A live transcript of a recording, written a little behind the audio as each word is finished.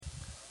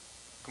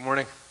Good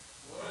morning.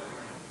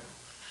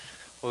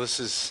 Well,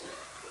 this is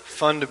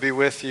fun to be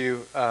with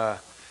you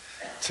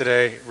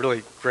today.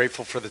 Really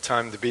grateful for the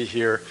time to be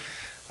here.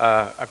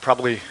 I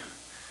probably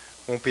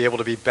won't be able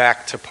to be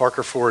back to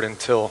Parkerford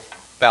until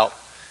about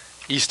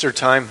Easter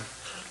time.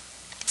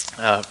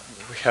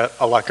 We had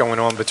a lot going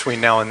on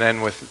between now and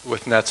then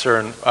with Netzer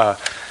and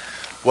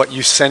what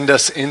you send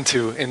us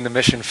into in the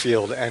mission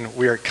field, and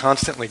we are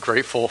constantly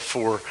grateful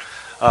for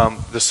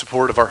the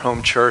support of our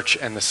home church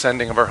and the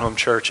sending of our home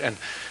church. And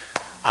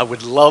I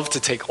would love to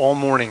take all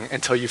morning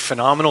and tell you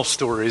phenomenal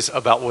stories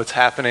about what's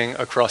happening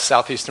across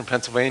southeastern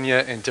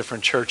Pennsylvania in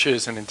different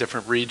churches and in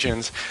different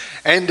regions,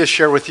 and to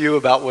share with you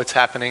about what's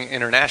happening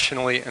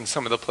internationally and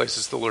some of the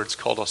places the Lord's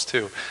called us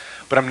to.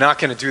 But I'm not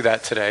going to do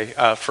that today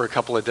for a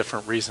couple of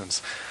different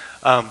reasons.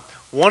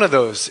 One of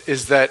those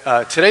is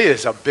that today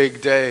is a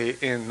big day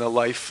in the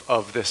life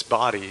of this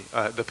body.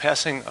 The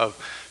passing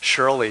of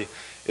Shirley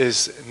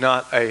is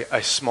not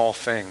a small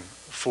thing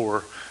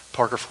for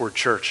Parkerford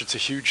Church. It's a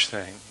huge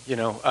thing. You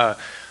know,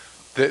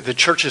 the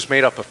church is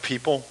made up of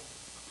people,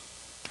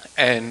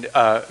 and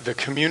the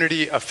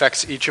community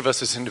affects each of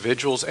us as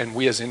individuals, and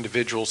we as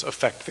individuals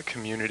affect the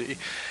community.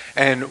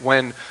 And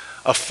when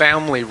a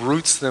family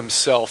roots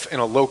themselves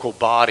in a local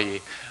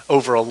body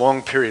over a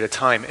long period of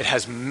time, it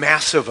has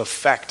massive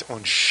effect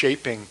on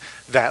shaping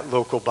that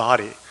local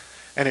body,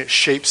 and it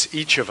shapes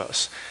each of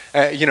us.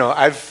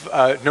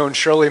 I've known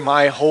Shirley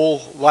my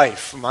whole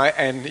life,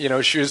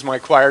 and she was my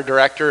choir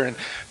director, and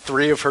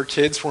 3 of her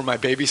kids were my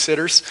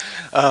babysitters,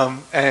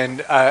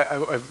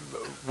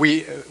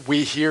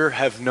 we here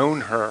have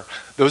known her.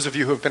 Those of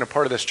you who have been a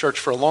part of this church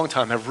for a long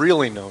time have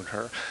really known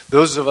her.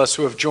 Those of us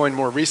who have joined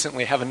more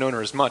recently haven't known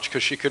her as much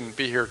because she couldn't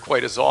be here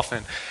quite as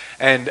often.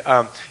 And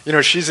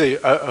she was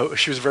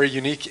a very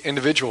unique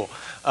individual.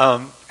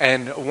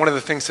 And one of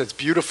the things that's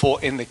beautiful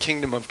in the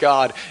kingdom of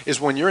God is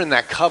when you're in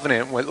that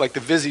covenant, like the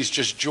Vizzies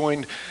just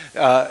joined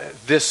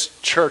this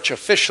church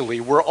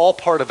officially, we're all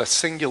part of a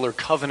singular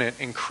covenant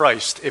in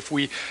Christ. If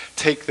we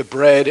take the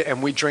bread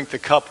and we drink the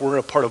cup, we're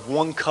a part of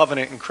one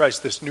covenant in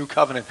Christ, this new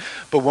covenant.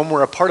 But when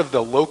we're a part of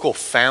the local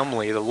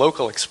family, the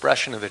local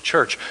expression of the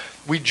church,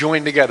 we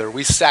join together,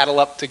 we saddle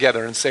up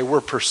together and say we're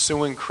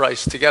pursuing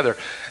Christ together.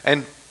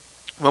 And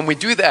when we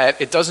do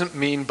that, it doesn't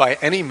mean by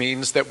any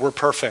means that we're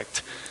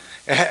perfect.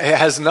 It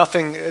has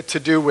nothing to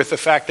do with the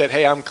fact that,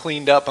 hey, I'm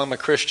cleaned up, I'm a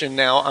Christian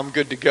now, I'm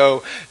good to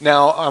go.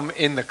 Now I'm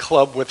in the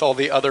club with all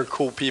the other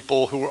cool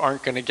people who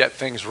aren't going to get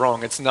things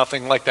wrong. It's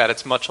nothing like that.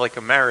 It's much like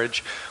a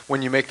marriage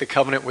when you make the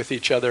covenant with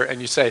each other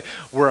and you say,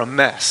 we're a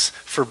mess,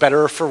 for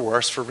better or for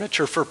worse, for rich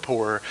or for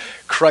poor.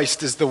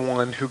 Christ is the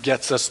one who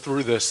gets us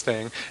through this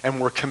thing, and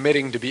we're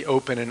committing to be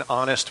open and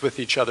honest with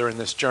each other in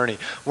this journey.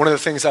 One of the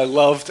things I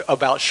loved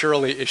about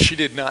Shirley is she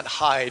did not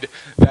hide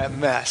that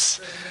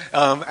mess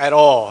at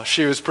all.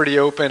 She was pretty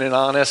open and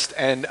honest,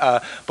 and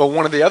but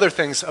one of the other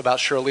things about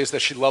Shirley is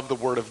that she loved the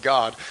Word of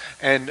God.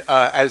 And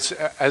as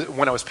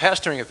when I was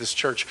pastoring at this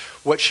church,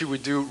 what she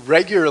would do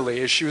regularly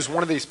is she was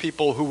one of these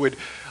people who would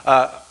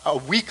a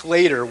week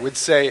later would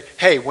say,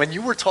 hey, when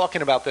you were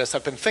talking about this,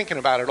 I've been thinking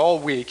about it all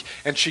week,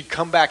 and she'd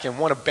come back and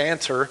want to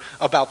banter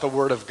about the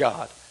Word of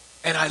God.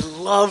 And I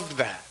loved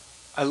that.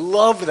 I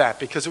loved that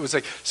because it was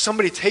like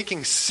somebody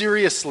taking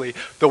seriously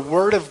the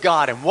Word of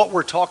God and what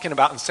we're talking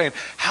about and saying,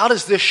 how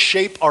does this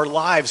shape our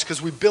lives?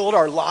 Because we build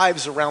our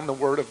lives around the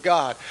Word of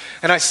God.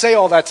 And I say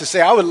all that to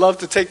say I would love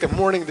to take the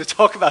morning to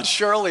talk about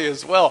Shirley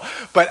as well.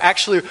 But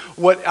actually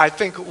what I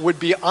think would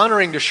be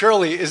honoring to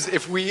Shirley is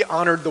if we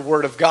honored the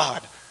Word of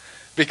God.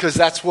 Because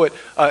that's what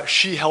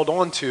she held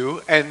on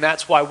to, and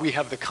that's why we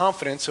have the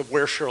confidence of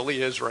where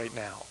Shirley is right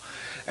now.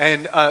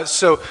 And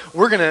so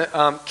we're going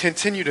to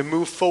continue to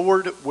move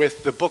forward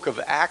with the book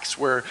of Acts,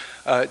 where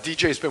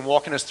DJ's been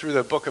walking us through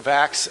the book of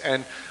Acts,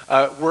 and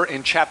we're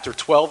in chapter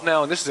 12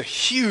 now, and this is a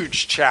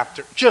huge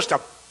chapter, just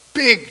a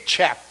big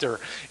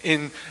chapter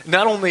in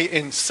not only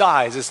in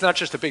size. It's not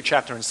just a big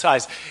chapter in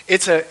size.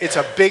 It's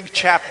a big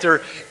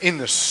chapter in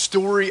the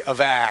story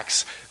of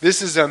Acts.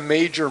 This is a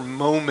major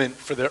moment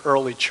for the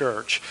early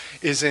church,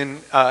 is in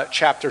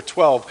chapter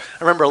 12.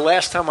 I remember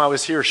last time I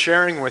was here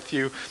sharing with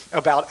you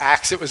about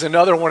Acts, it was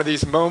another one of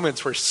these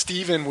moments where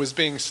Stephen was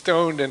being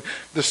stoned and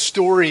the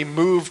story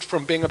moved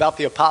from being about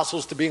the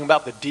apostles to being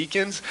about the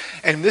deacons.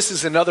 And this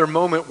is another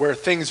moment where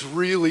things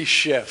really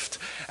shift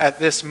at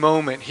this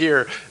moment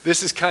here.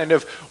 This is kind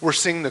of, we're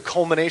seeing the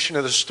culmination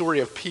of the story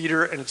of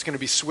Peter, and it's going to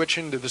be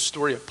switching to the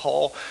story of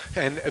Paul.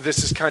 And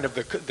this is kind of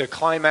the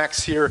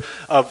climax here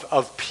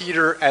of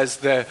Peter as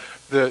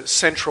the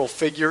central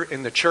figure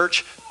in the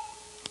church.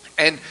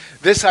 And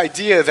this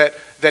idea that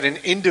an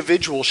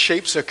individual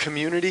shapes a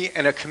community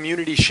and a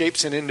community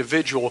shapes an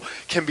individual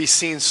can be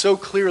seen so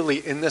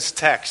clearly in this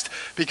text,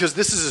 because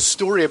this is a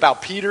story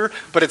about Peter,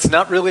 but it's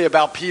not really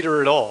about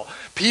Peter at all.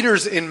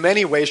 Peter's in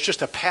many ways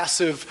just a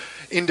passive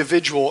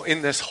individual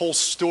in this whole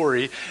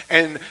story,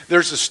 and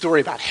there's a story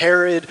about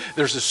Herod,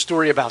 there's a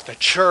story about the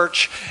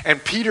church,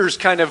 and Peter's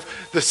kind of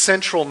the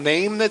central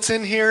name that's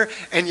in here,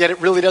 and yet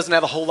it really doesn't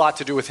have a whole lot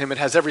to do with him. It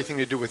has everything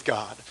to do with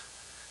God.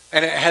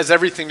 And it has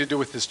everything to do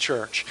with this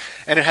church.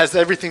 And it has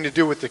everything to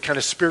do with the kind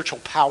of spiritual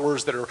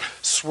powers that are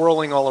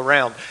swirling all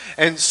around.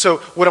 And so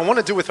what I want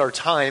to do with our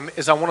time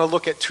is I want to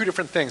look at two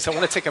different things. I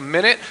want to take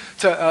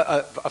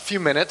a few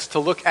minutes to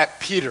look at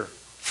Peter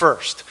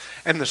first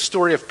and the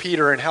story of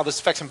Peter and how this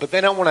affects him. But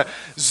then I want to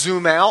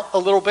zoom out a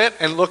little bit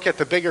and look at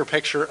the bigger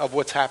picture of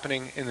what's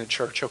happening in the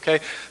church, okay?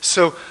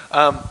 So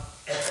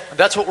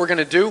that's what we're going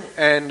to do,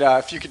 and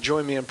if you could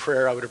join me in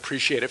prayer, I would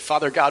appreciate it.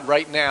 Father God,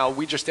 right now,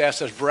 we just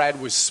asked, as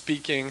Brad was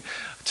speaking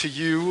to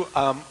you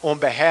on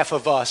behalf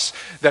of us,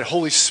 that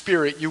Holy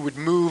Spirit, you would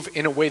move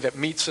in a way that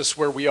meets us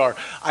where we are.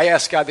 I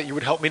ask, God, that you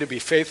would help me to be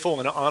faithful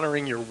in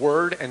honoring your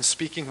word and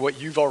speaking what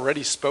you've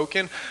already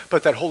spoken,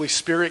 but that Holy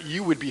Spirit,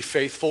 you would be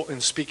faithful in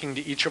speaking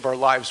to each of our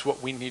lives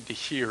what we need to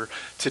hear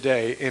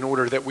today in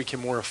order that we can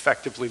more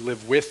effectively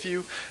live with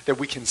you, that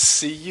we can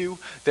see you,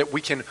 that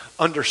we can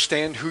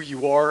understand who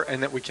you are,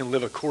 and that we can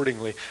live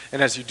accordingly.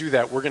 And as you do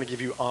that, we're going to give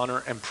you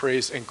honor and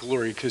praise and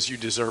glory because you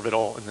deserve it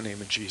all in the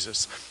name of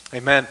Jesus.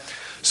 Amen.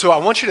 So I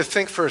want you to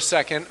think for a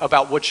second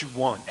about what you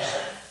want.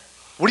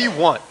 What do you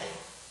want?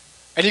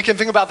 And you can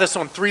think about this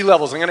on three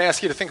levels. I'm going to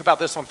ask you to think about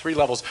this on three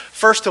levels.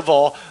 First of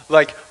all,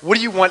 what do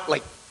you want,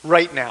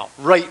 right now?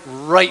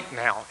 Right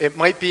now. It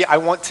might be I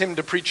want Tim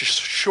to preach a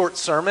short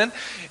sermon.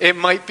 It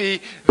might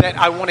be that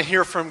I want to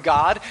hear from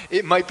God.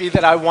 It might be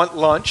that I want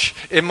lunch.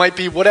 It might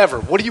be whatever.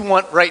 What do you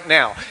want right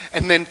now?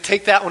 And then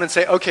take that one and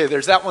say, okay,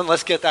 there's that one.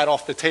 Let's get that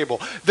off the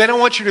table. Then I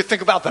want you to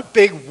think about the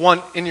big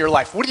want in your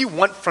life. What do you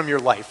want from your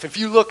life? If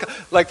you look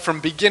from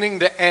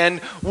beginning to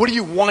end, what do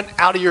you want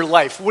out of your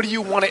life? What do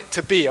you want it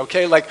to be?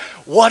 Okay,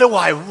 what do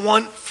I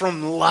want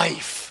from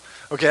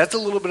life? Okay, that's a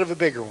little bit of a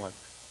bigger one.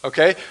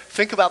 Okay?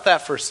 Think about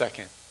that for a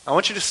second. I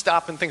want you to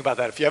stop and think about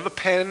that. If you have a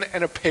pen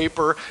and a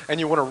paper and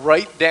you want to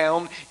write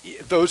down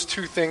those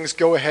two things,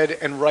 go ahead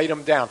and write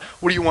them down.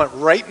 What do you want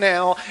right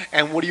now,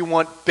 and what do you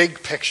want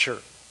big picture?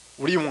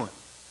 What do you want?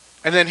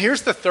 And then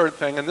here's the third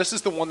thing, and this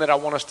is the one that I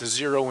want us to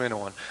zero in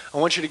on. I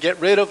want you to get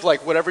rid of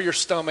whatever your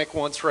stomach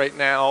wants right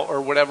now or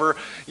whatever,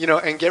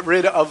 and get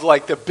rid of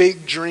the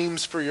big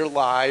dreams for your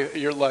life,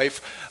 your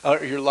lives,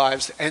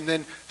 and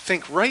then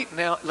think right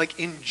now,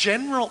 in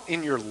general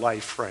in your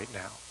life right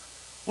now.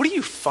 What do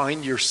you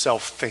find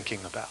yourself thinking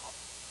about?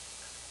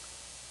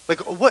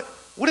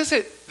 What is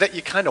it that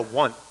you kind of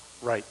want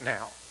right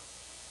now?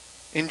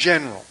 In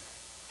general,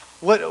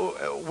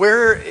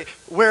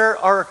 where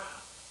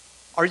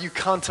are you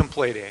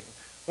contemplating?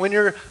 When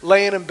you're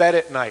laying in bed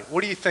at night,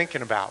 what are you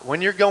thinking about?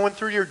 When you're going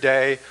through your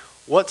day,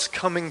 what's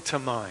coming to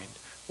mind?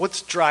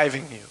 What's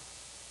driving you?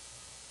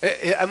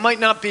 It might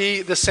not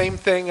be the same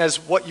thing as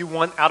what you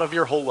want out of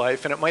your whole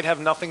life, and it might have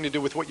nothing to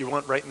do with what you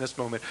want right in this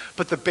moment,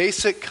 but the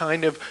basic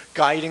kind of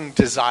guiding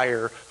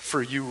desire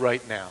for you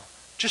right now.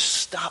 Just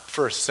stop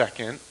for a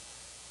second.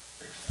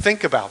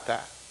 Think about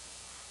that.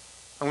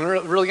 I'm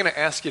really going to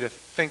ask you to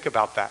think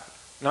about that.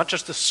 Not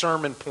just a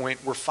sermon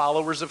point. We're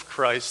followers of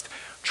Christ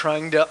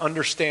trying to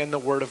understand the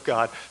Word of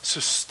God.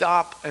 So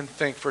stop and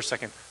think for a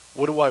second.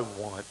 What do I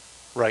want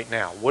right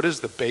now? What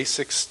is the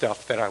basic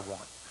stuff that I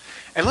want?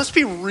 And let's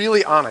be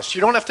really honest.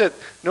 You don't have to,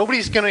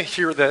 nobody's going to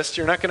hear this.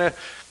 You're not going to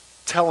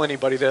tell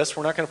anybody this.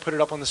 We're not going to put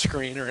it up on the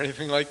screen or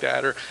anything like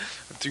that or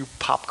do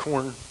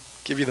popcorn,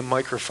 give you the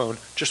microphone.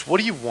 Just what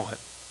do you want?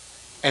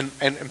 And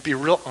be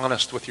real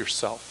honest with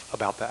yourself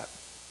about that.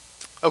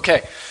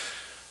 Okay.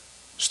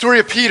 Story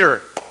of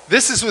Peter.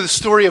 This is the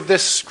story of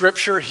this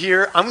scripture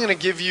here. I'm going to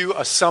give you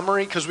a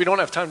summary because we don't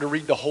have time to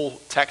read the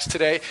whole text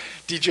today.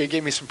 DJ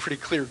gave me some pretty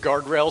clear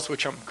guardrails,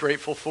 which I'm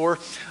grateful for,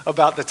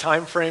 about the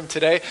time frame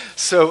today.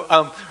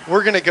 So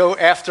we're going to go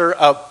after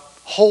a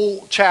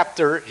whole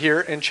chapter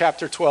here in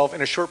chapter 12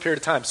 in a short period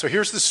of time. So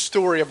here's the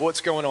story of what's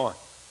going on.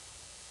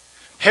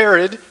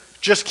 Herod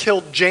just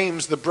killed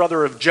James, the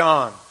brother of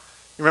John.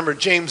 You remember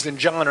James and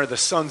John are the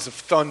sons of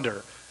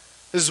thunder.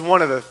 This is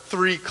one of the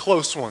three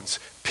close ones.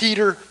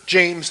 Peter,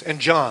 James, and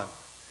John.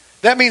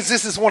 That means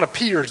this is one of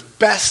Peter's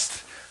best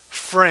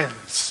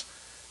friends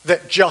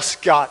that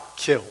just got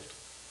killed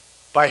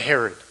by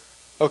Herod.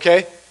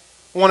 Okay?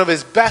 One of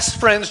his best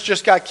friends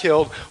just got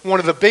killed. One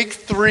of the big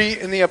three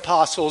in the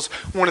apostles,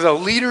 one of the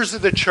leaders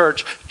of the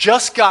church,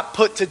 just got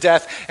put to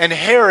death. And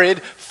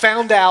Herod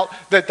found out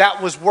that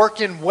that was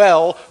working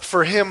well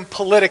for him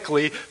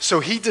politically. So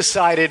he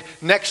decided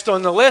next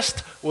on the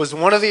list was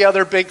one of the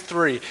other big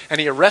three. And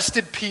he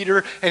arrested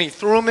Peter and he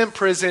threw him in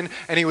prison.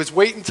 And he was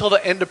waiting until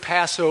the end of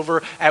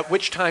Passover, at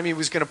which time he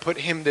was going to put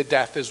him to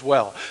death as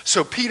well.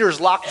 So Peter's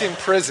locked in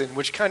prison,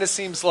 which kind of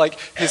seems like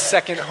his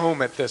second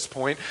home at this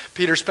point.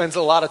 Peter spends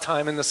a lot of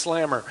time in the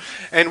slammer.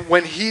 And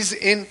when he's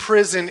in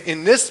prison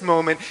in this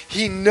moment,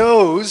 he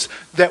knows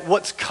that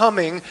what's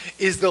coming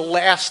is the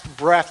last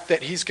breath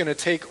that he's going to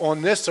take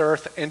on this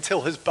earth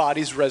until his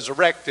body's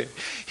resurrected.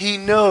 He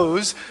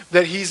knows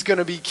that he's going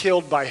to be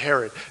killed by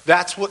Herod.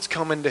 That's what's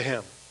coming to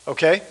him,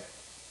 okay?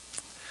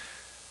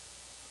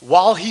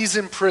 While he's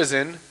in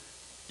prison,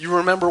 you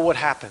remember what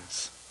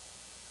happens.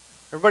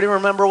 Everybody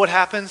remember what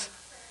happens?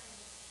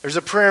 There's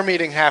a prayer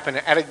meeting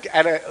happening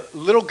at a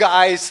little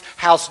guy's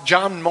house.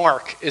 John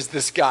Mark is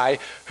this guy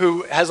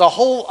who has a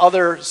whole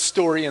other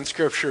story in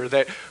Scripture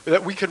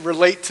that we could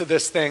relate to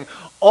this thing.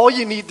 All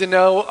you need to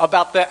know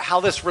about how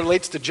this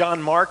relates to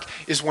John Mark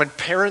is when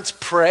parents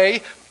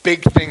pray,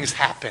 big things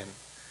happen.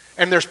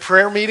 And there's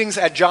prayer meetings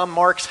at John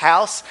Mark's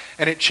house,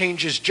 and it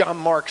changes John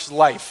Mark's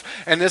life.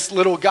 And this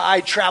little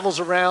guy travels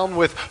around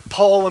with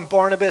Paul and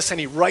Barnabas, and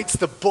he writes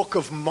the book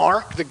of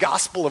Mark, the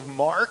Gospel of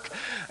Mark.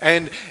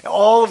 And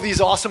all of these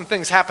awesome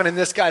things happen in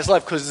this guy's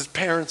life because his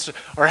parents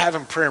are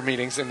having prayer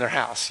meetings in their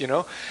house, you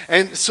know?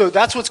 And so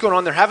that's what's going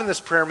on. They're having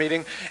this prayer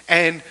meeting,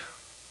 and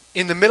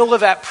in the middle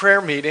of that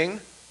prayer meeting,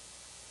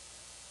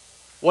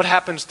 what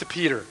happens to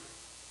Peter?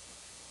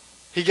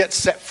 He gets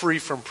set free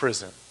from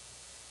prison.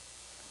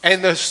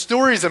 And the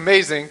story's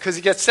amazing because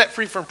he gets set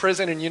free from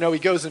prison, and he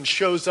goes and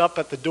shows up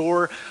at the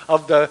door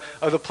of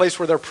the place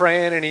where they're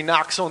praying, and he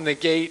knocks on the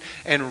gate,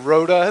 and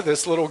Rhoda,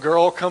 this little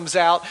girl, comes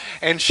out,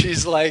 and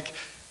she's like,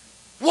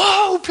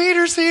 "Whoa,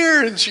 Peter's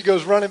here!" And she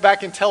goes running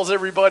back and tells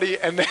everybody,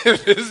 and then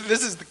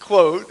this is the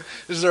quote.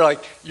 They're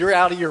like, "You're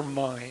out of your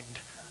mind."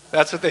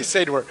 That's what they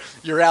say to her.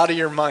 "You're out of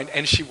your mind."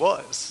 And she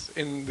was,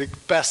 in the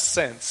best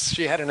sense.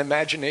 She had an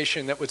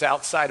imagination that was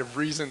outside of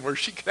reason where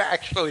she could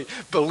actually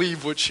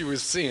believe what she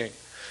was seeing.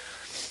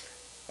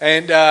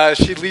 And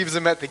she leaves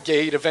him at the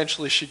gate.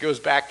 Eventually she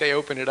goes back, they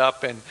open it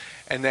up, and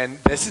then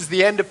this is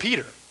the end of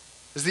Peter.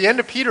 This is the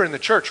end of Peter in the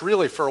church,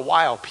 really, for a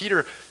while.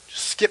 Peter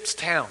skips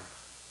town.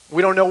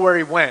 We don't know where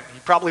he went. He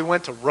probably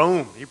went to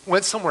Rome. He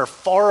went somewhere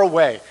far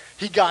away.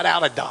 He got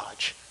out of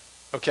Dodge,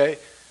 okay?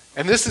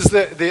 And this is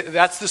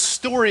that's the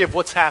story of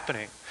what's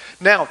happening.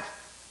 Now,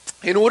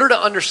 in order to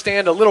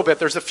understand a little bit,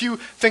 there's a few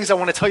things I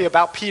want to tell you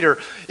about Peter.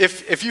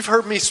 If you've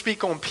heard me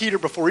speak on Peter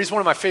before, he's one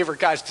of my favorite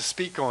guys to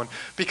speak on,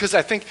 because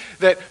I think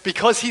that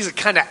because he's a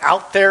kind of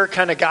out there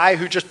kind of guy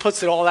who just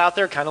puts it all out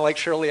there, kind of like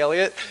Shirley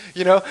Elliott,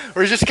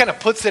 where he just kind of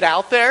puts it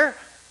out there.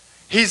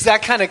 He's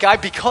that kind of guy.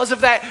 Because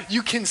of that,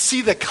 you can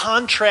see the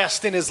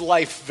contrast in his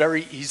life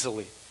very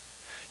easily.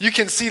 You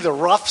can see the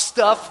rough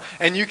stuff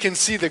and you can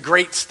see the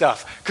great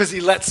stuff because he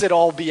lets it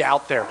all be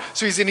out there.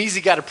 So he's an easy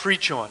guy to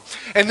preach on.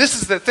 And this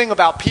is the thing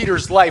about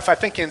Peter's life, I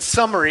think in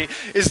summary,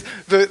 is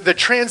the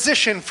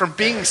transition from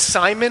being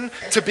Simon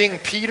to being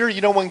Peter.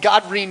 When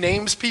God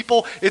renames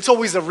people, it's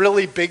always a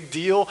really big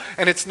deal.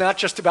 And it's not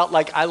just about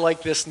like, I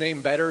like this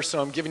name better,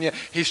 so I'm giving you,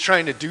 he's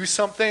trying to do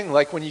something.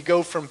 Like when you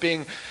go from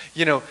being,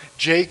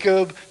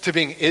 Jacob to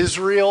being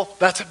Israel,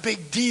 that's a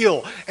big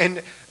deal.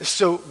 And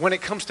so when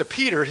it comes to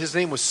Peter, his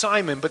name was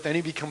Simon, but then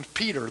he becomes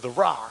Peter, the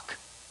rock.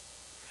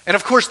 And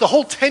of course, the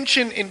whole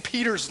tension in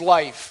Peter's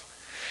life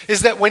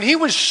is that when he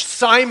was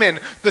Simon,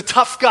 the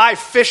tough guy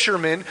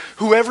fisherman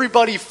who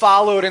everybody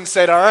followed and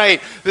said, all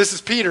right, this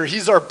is Peter,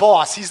 he's our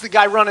boss, he's the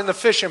guy running the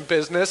fishing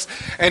business,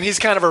 and he's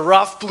kind of a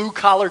rough,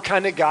 blue-collar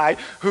kind of guy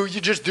who you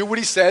just do what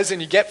he says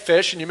and you get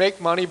fish and you make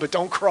money, but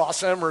don't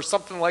cross him or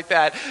something like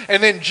that.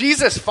 And then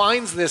Jesus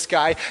finds this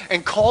guy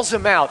and calls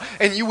him out.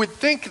 And you would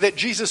think that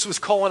Jesus was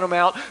calling him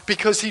out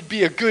because he'd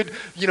be a good,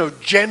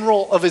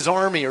 general of his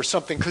army or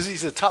something because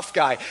he's a tough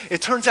guy.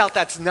 It turns out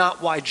that's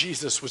not why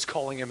Jesus was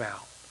calling him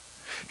out.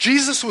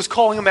 Jesus was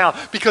calling him out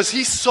because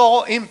he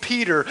saw in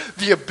Peter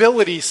the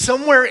ability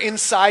somewhere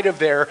inside of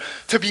there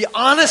to be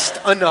honest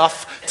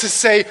enough to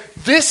say,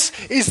 this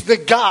is the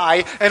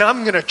guy and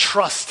I'm going to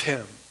trust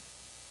him.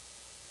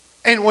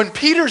 And when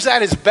Peter's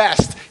at his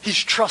best, he's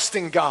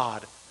trusting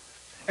God.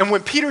 And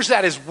when Peter's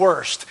at his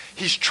worst,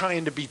 he's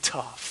trying to be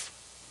tough.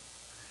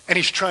 And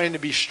he's trying to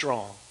be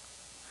strong.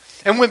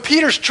 And when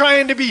Peter's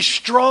trying to be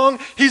strong,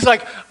 he's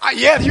like,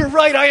 yeah, you're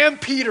right, I am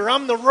Peter.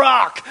 I'm the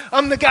rock.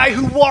 I'm the guy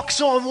who walks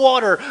on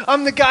water.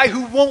 I'm the guy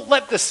who won't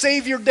let the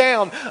Savior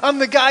down. I'm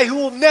the guy who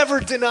will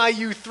never deny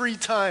you 3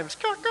 times.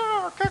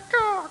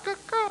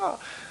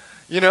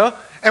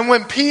 And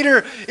when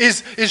Peter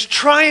is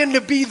trying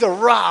to be the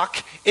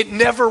rock, it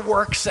never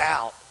works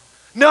out.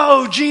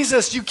 No,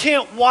 Jesus, you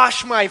can't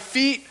wash my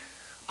feet.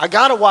 I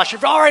got to wash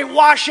it. All right,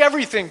 wash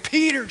everything.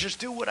 Peter, just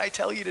do what I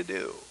tell you to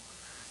do.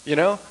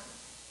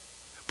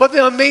 But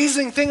the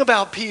amazing thing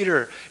about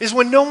Peter is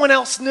when no one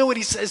else knew it,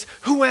 he says,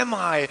 who am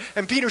I?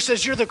 And Peter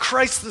says, you're the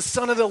Christ, the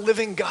Son of the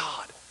living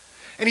God.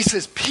 And he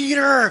says,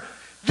 Peter,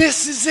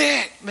 this is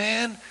it,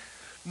 man.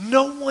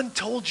 No one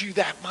told you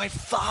that. My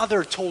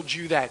Father told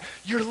you that.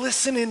 You're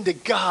listening to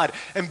God.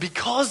 And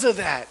because of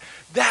that,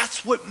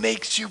 that's what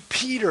makes you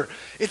Peter.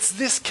 It's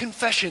this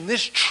confession,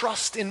 this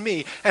trust in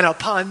me. And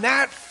upon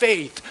that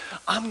faith,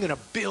 I'm going to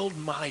build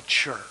my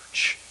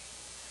church.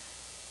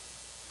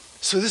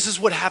 So this is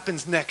what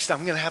happens next.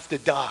 I'm going to have to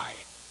die.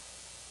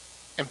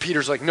 And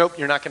Peter's like, nope,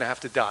 you're not going to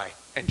have to die.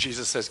 And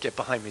Jesus says, get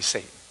behind me,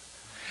 Satan.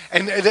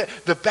 And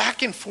the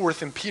back and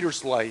forth in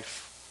Peter's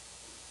life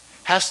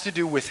has to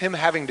do with him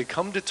having to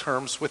come to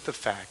terms with the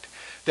fact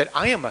that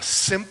I am a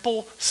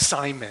simple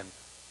Simon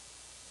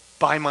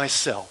by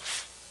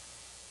myself.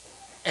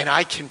 And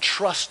I can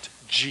trust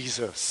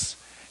Jesus.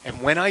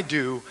 And when I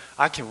do,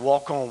 I can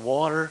walk on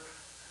water.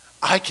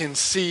 I can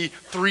see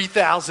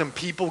 3,000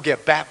 people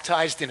get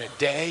baptized in a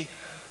day.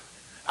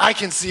 I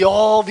can see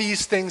all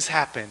these things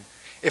happen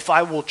if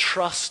I will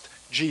trust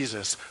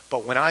Jesus.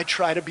 But when I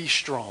try to be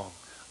strong,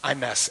 I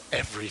mess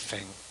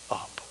everything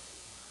up.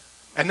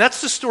 And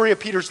that's the story of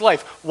Peter's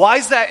life. Why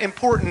is that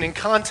important in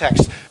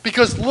context?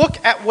 Because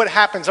look at what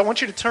happens. I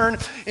want you to turn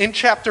in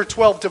chapter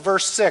 12 to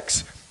verse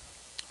 6.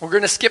 We're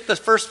going to skip the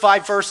first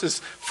 5 verses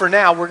for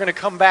now. We're going to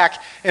come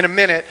back in a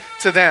minute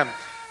to them.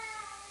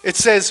 It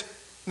says,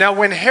 now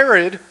when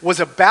Herod was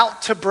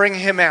about to bring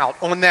him out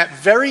on that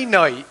very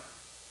night,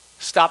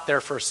 stop there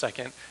for a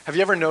second. Have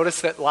you ever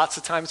noticed that lots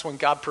of times when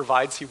God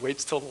provides, he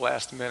waits till the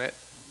last minute?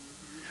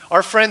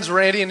 Our friends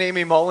Randy and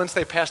Amy Mullins,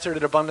 they pastored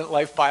at Abundant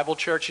Life Bible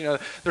Church. You know,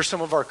 they're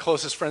some of our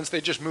closest friends.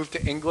 They just moved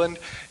to England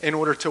in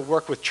order to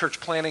work with Church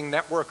Planning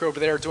Network over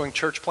there, doing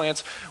church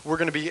plants. We're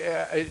going to be,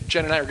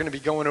 Jen and I are going to be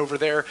going over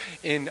there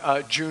in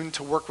June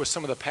to work with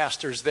some of the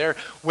pastors there.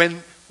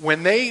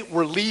 When they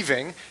were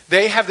leaving,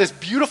 they have this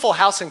beautiful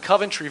house in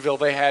Coventryville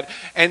they had,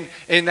 and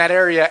in that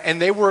area,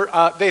 and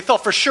they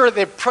thought for sure,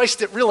 they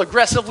priced it real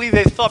aggressively.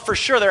 They thought for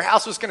sure their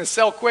house was going to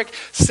sell quick,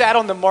 sat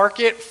on the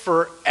market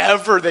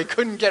forever. They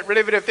couldn't get rid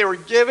of it if they were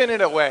giving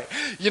it away,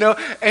 you know.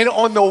 And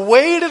on the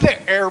way to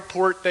the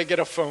airport, they get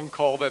a phone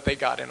call that they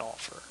got an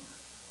offer.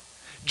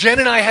 Jen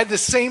and I had the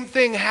same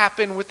thing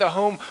happen with the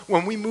home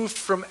when we moved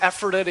from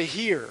Ephrata to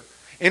here,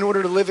 in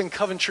order to live in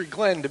Coventry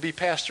Glen, to be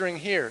pastoring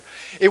here.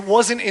 It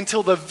wasn't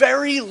until the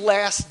very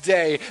last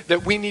day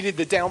that we needed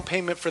the down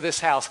payment for this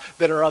house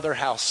that our other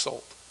house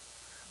sold.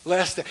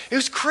 Last day. It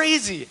was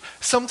crazy.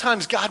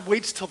 Sometimes God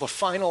waits till the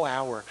final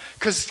hour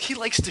because he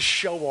likes to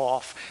show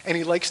off and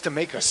he likes to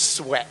make us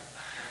sweat.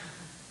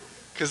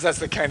 Because that's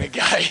the kind of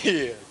guy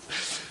he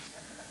is.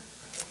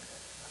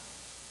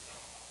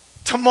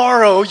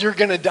 Tomorrow you're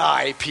going to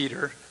die,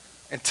 Peter,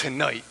 and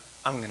tonight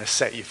I'm going to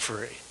set you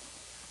free.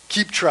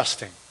 Keep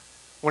trusting.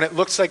 When it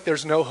looks like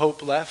there's no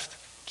hope left,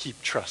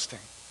 keep trusting.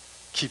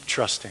 Keep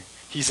trusting.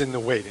 He's in the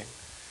waiting.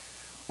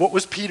 What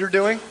was Peter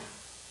doing?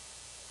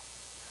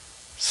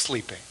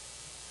 Sleeping.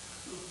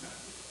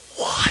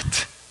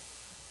 What?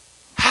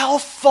 How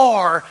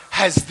far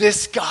has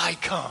this guy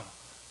come?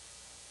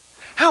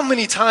 How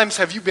many times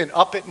have you been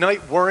up at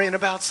night worrying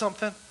about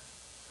something?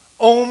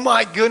 Oh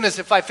my goodness,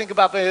 if I think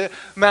about the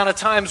amount of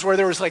times where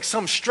there was like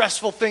some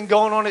stressful thing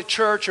going on at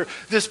church or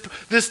this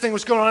thing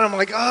was going on, I'm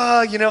like,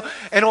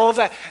 and all of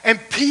that. And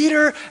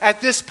Peter,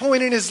 at this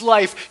point in his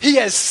life, he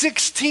has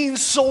 16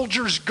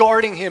 soldiers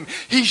guarding him.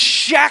 He's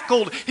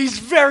shackled, he's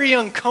very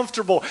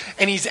uncomfortable,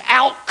 and he's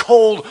out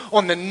cold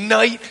on the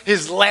night,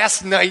 his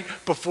last night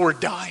before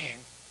dying.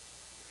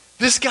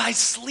 This guy's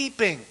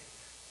sleeping.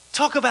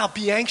 Talk about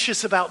be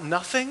anxious about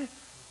nothing.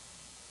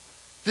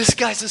 This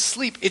guy's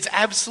asleep. It's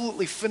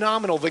absolutely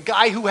phenomenal. The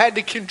guy who had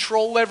to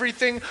control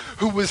everything,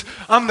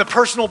 I'm the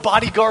personal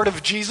bodyguard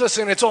of Jesus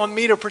and it's on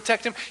me to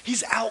protect him,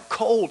 he's out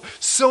cold.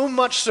 So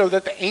much so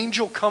that the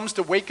angel comes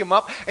to wake him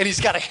up and he's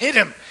got to hit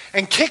him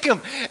and kick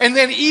him. And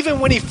then even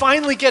when he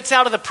finally gets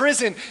out of the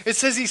prison, it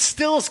says he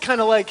still is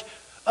kind of like,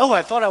 oh,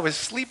 I thought I was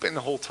sleeping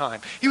the whole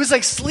time. He was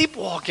like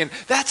sleepwalking.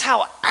 That's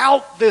how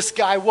out this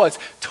guy was.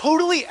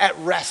 Totally at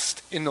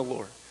rest in the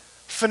Lord.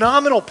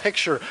 Phenomenal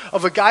picture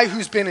of a guy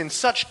who's been in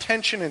such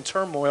tension and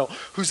turmoil,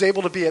 who's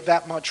able to be at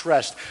that much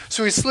rest.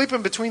 So he's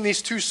sleeping between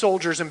these 2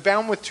 soldiers and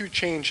bound with 2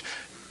 chains,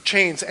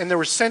 and there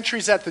were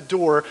sentries at the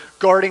door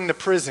guarding the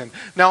prison.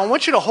 Now I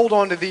want you to hold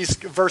on to these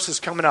verses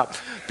coming up.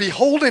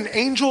 Behold, an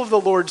angel of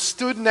the Lord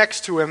stood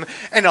next to him,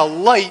 and a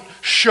light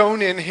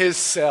shone in his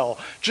cell.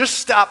 Just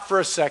stop for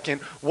a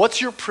second.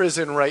 What's your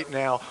prison right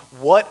now?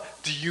 What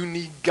do you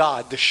need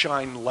God to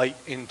shine light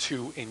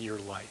into in your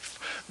life?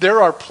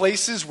 There are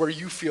places where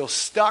you feel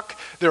stuck.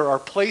 There are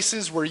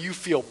places where you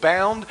feel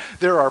bound.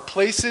 There are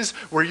places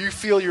where you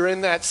feel you're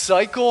in that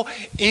cycle.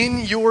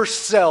 In your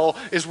cell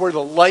is where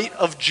the light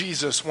of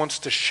Jesus wants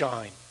to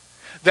shine.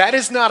 That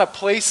is not a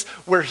place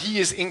where he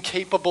is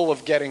incapable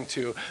of getting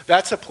to.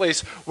 That's a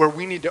place where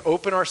we need to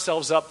open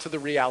ourselves up to the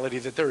reality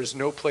that there is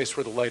no place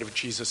where the light of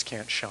Jesus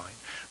can't shine.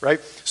 Right?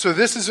 So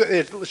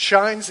it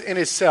shines in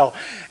his cell.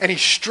 And he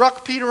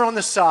struck Peter on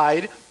the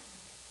side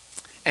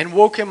and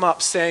woke him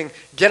up, saying,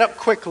 get up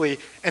quickly,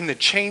 and the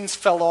chains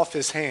fell off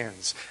his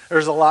hands.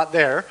 There's a lot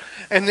there.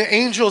 And the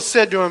angel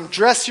said to him,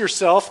 dress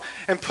yourself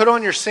and put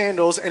on your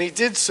sandals. And he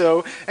did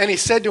so. And he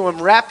said to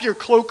him, wrap your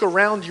cloak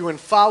around you and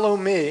follow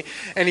me.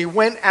 And he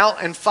went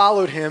out and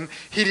followed him.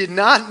 He did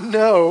not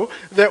know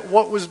that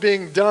what was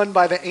being done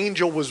by the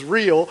angel was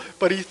real,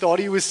 but he thought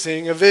he was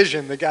seeing a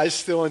vision. The guy's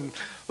still in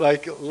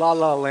like la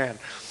la land.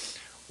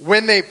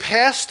 When they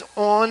passed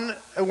on,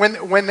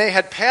 when they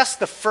had passed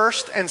the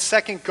first and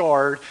second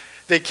guard,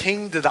 they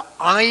came to the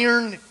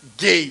iron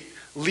gate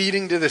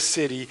leading to the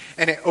city,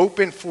 and it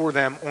opened for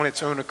them on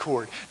its own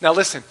accord. Now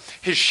listen,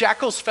 his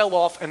shackles fell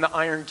off and the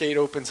iron gate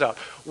opens up.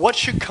 What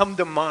should come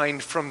to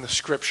mind from the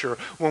scripture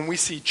when we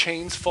see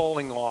chains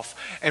falling off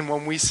and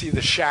when we see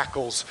the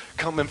shackles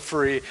coming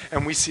free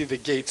and we see the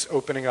gates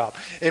opening up?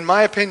 In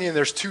my opinion,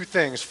 there's two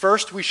things.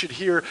 First, we should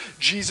hear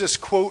Jesus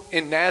quote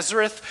in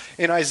Nazareth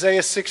in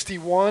Isaiah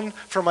 61.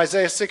 From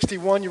Isaiah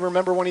 61, you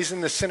remember when he's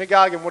in the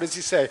synagogue, and what does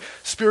he say?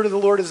 Spirit of the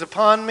Lord is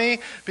upon me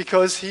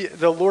because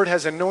the Lord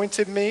has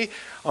anointed me,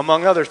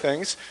 among other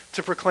things,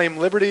 to proclaim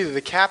liberty to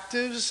the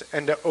captives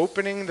and to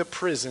opening the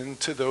prison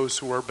to those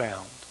who are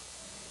bound.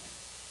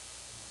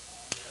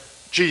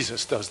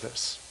 Jesus does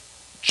this.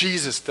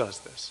 Jesus does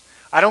this.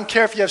 I don't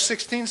care if you have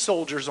 16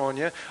 soldiers on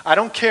you. I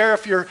don't care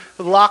if you're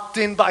locked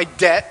in by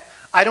debt.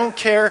 I don't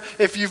care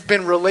if you've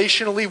been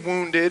relationally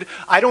wounded.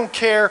 I don't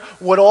care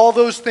what all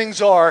those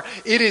things are.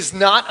 It is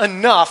not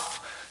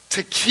enough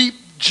to keep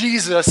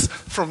Jesus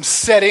from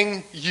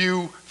setting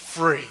you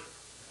free.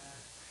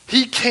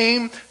 He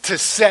came to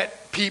set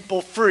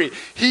people free.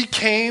 He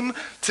came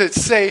to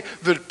say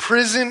the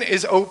prison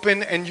is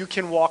open and you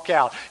can walk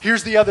out.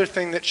 Here's the other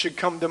thing that should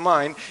come to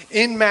mind.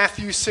 In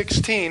Matthew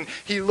 16,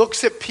 he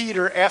looks at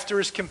Peter after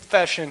his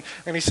confession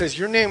and he says,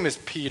 your name is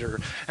Peter,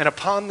 and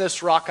upon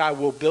this rock I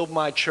will build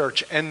my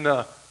church, and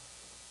the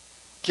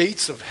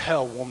gates of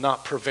hell will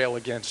not prevail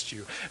against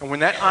you. And when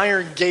that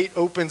iron gate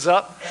opens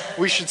up,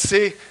 we should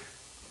see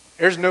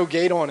there's no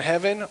gate on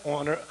heaven,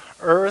 on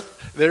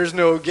earth. There's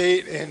no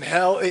gate in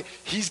hell.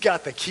 He's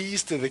got the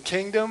keys to the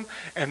kingdom,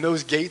 and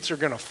those gates are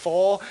going to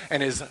fall.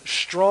 And as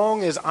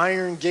strong as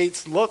iron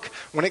gates look,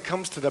 when it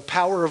comes to the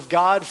power of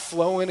God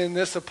flowing in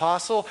this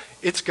apostle,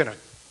 it's going to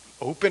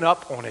open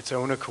up on its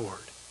own accord.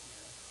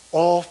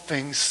 All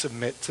things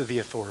submit to the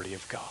authority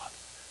of God.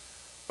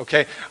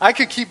 Okay? I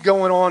could keep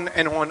going on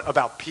and on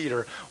about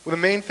Peter. Well,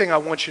 the main thing I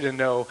want you to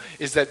know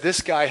is that this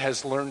guy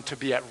has learned to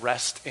be at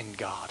rest in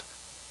God,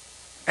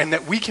 and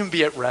that we can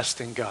be at rest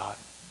in God.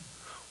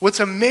 What's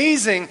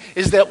amazing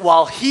is that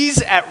while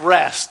he's at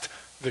rest,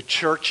 the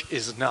church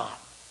is not.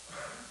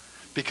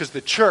 Because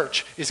the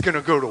church is going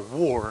to go to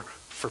war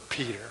for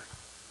Peter.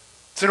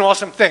 It's an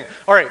awesome thing.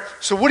 All right,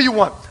 so what do you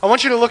want? I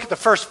want you to look at the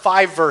first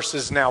 5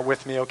 verses now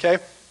with me, okay?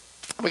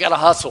 We got to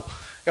hustle.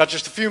 We got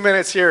just a few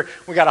minutes here.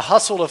 We got to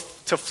hustle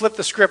to flip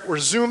the script. We're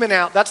zooming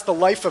out. That's the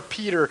life of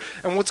Peter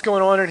and what's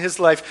going on in his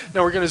life.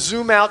 Now we're going to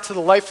zoom out to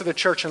the life of the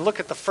church and look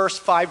at the first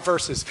 5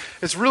 verses.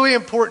 It's really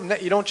important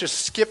that you don't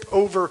just skip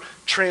over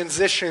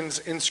transitions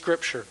in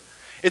Scripture.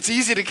 It's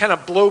easy to kind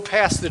of blow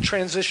past the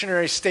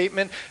transitionary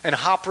statement and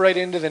hop right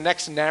into the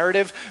next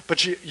narrative,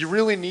 but you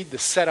really need the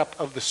setup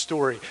of the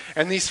story.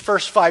 And these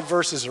first 5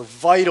 verses are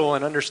vital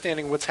in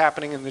understanding what's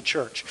happening in the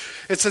church.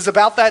 It says,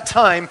 about that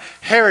time,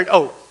 Herod,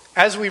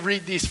 as we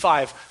read these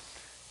 5,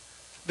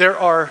 there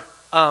are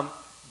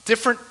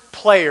different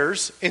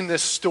players in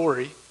this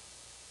story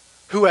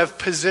who have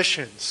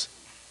positions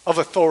of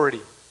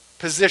authority,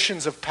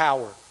 positions of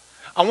power.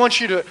 I want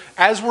you to,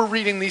 as we're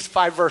reading these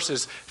 5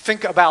 verses,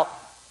 think about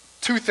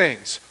 2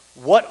 things.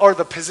 What are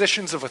the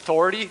positions of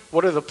authority?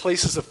 What are the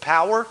places of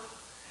power?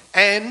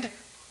 And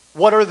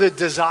what are the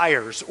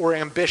desires or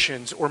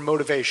ambitions or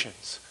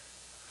motivations?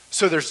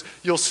 So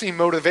you'll see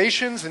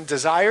motivations and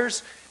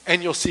desires,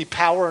 and you'll see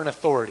power and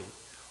authority.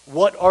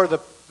 What are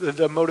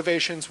the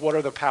motivations? What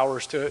are the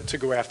powers to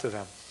go after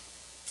them?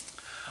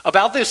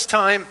 About this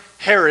time,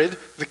 Herod,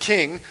 the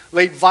king,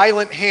 laid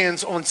violent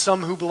hands on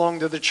some who belonged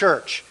to the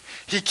church.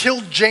 He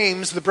killed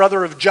James, the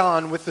brother of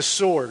John, with the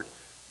sword.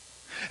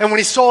 And when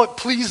he saw it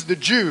pleased the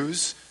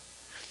Jews,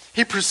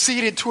 he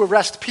proceeded to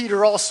arrest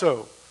Peter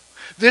also.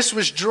 This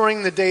was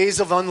during the days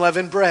of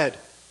unleavened bread.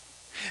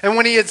 And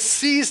when he had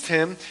seized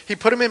him, he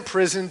put him in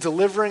prison,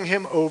 delivering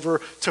him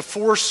over to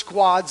 4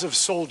 squads of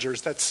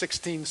soldiers, that's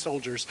 16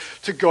 soldiers,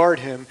 to guard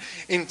him,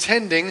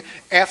 intending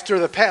after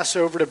the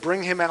Passover to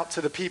bring him out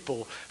to the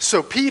people.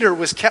 So Peter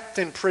was kept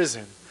in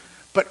prison,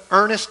 but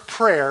earnest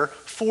prayer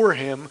for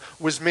him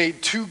was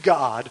made to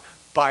God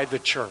by the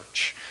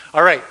church.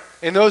 All right,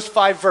 in those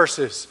 5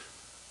 verses,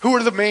 who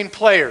are the main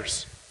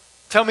players?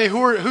 Tell me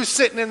who's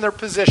sitting in their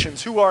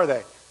positions. Who are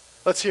they?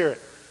 Let's hear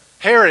it.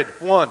 Herod,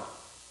 1.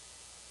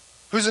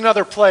 Who's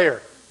another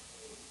player?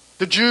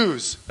 The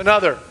Jews,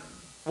 another.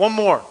 1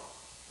 more.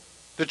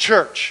 The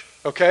church,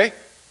 okay?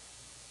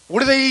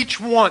 What do they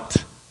each want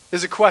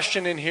is a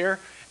question in here.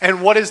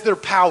 And what is their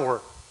power?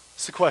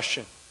 It's the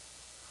question.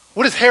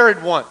 What does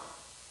Herod want?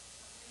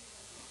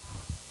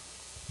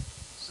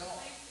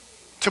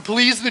 To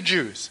please the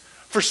Jews.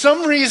 For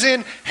some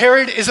reason,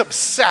 Herod is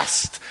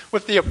obsessed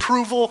with the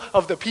approval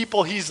of the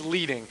people he's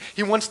leading.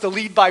 He wants to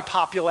lead by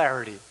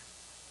popularity.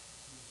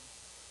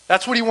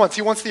 That's what he wants.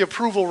 He wants the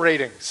approval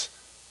ratings.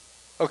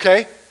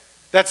 Okay?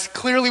 That's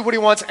clearly what he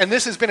wants. And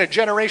this has been a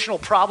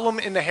generational problem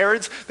in the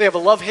Herods. They have a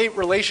love-hate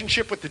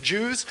relationship with the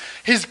Jews.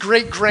 His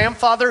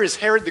great-grandfather is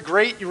Herod the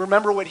Great. You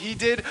remember what he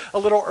did a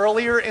little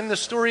earlier in the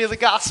story of the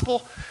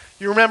gospel?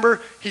 You remember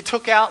he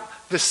took out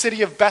the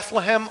city of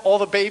Bethlehem, all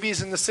the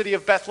babies in the city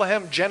of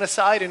Bethlehem,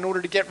 genocide in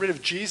order to get rid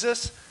of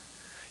Jesus.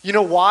 You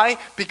know why?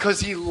 Because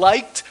he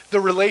liked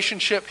the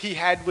relationship he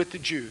had with the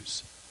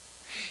Jews.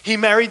 He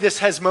married this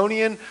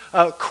Hasmonean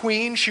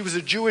queen. She was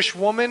a Jewish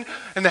woman,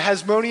 and the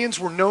Hasmoneans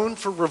were known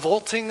for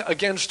revolting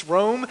against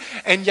Rome,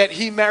 and yet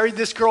he married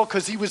this girl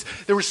because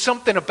there was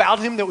something about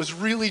him that was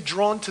really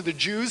drawn to the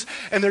Jews,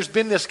 and there's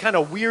been this kind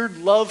of weird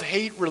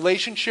love-hate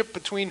relationship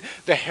between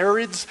the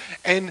Herods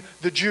and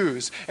the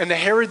Jews. And the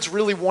Herods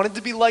really wanted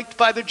to be liked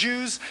by the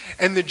Jews,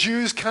 and the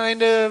Jews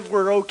kind of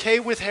were okay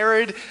with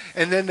Herod,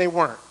 and then they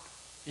weren't,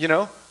 you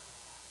know?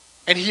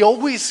 And he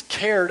always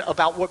cared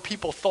about what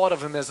people thought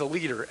of him as a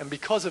leader, and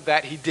because of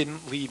that, he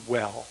didn't lead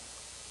well.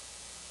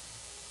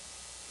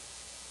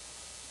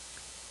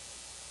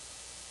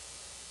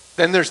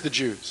 Then there's the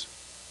Jews.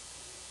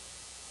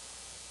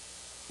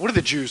 What do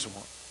the Jews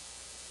want?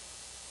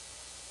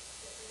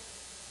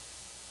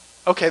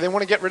 Okay, they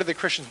want to get rid of the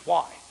Christians.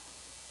 Why?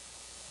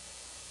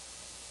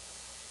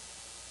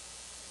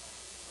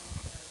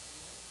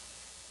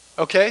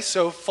 Okay,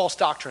 so false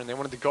doctrine. They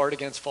wanted to guard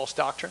against false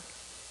doctrine.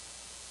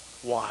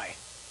 Why?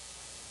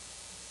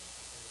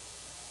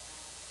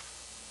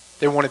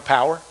 They wanted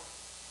power.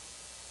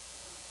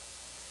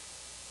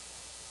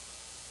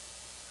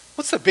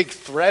 What's the big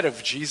threat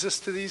of Jesus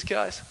to these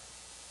guys?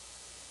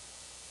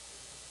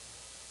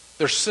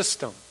 Their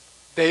system.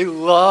 They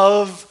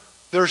love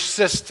their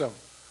system.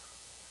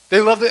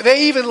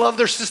 They even love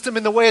their system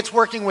in the way it's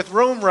working with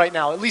Rome right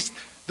now. At least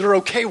they're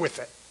okay with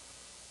it.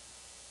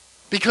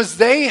 Because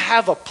they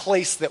have a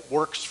place that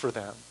works for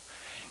them.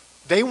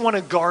 They want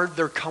to guard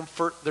their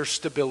comfort, their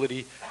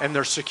stability, and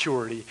their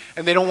security.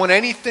 And they don't want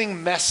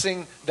anything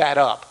messing that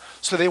up.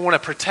 So they want to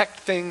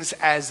protect things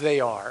as they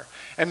are.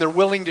 And they're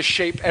willing to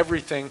shape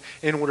everything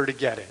in order to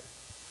get it.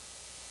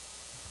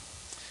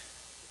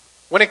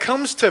 When it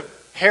comes to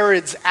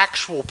Herod's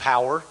actual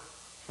power,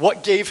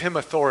 what gave him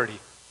authority?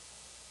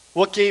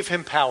 What gave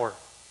him power?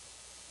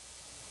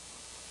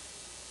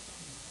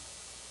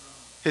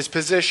 His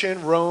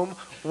position, Rome.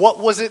 What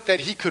was it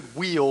that he could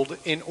wield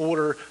in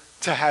order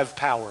to have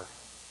power?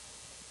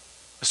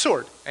 A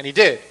sword. And he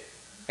did.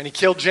 And he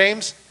killed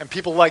James, and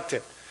people liked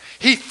it.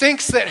 He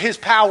thinks that his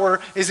power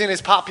is in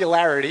his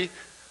popularity,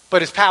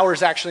 but his power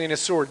is actually in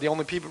his sword. The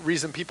only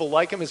reason people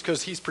like him is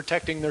because he's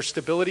protecting their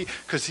stability,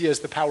 because he has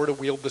the power to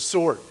wield the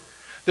sword.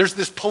 There's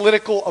this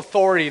political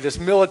authority, this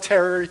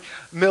military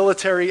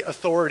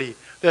authority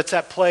that's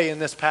at play in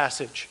this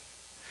passage.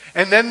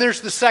 And then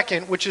there's the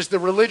second, which is the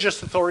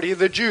religious authority of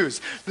the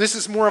Jews. This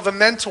is more of a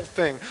mental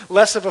thing,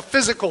 less of a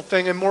physical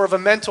thing and more of a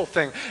mental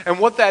thing. And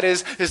what that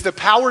is the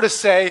power to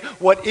say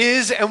what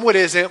is and what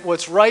isn't,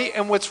 what's right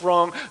and what's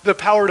wrong, the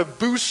power to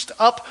boost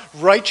up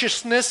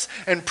righteousness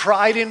and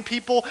pride in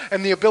people,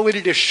 and the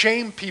ability to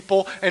shame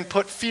people and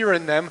put fear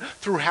in them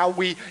through how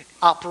we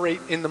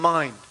operate in the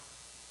mind.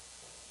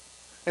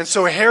 And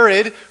so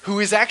Herod, who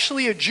is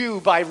actually a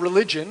Jew by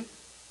religion,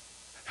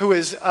 who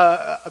has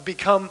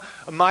become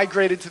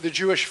migrated to the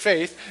Jewish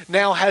faith,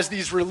 now has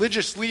these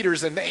religious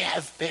leaders, and they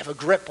have a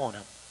grip on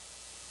him.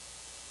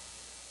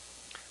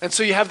 And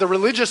so you have the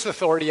religious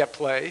authority at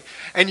play,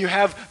 and you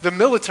have the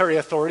military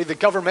authority, the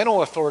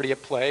governmental authority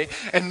at play,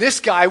 and this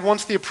guy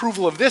wants the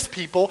approval of this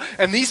people,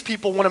 and these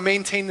people want to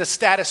maintain the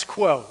status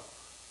quo.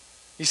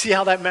 You see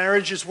how that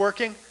marriage is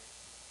working?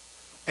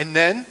 And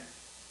then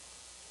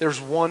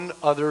there's one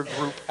other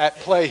group at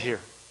play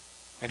here.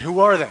 And who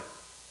are they?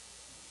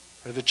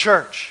 They're the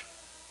church.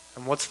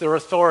 And what's their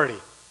authority?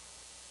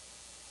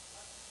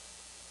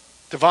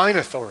 Divine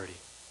authority.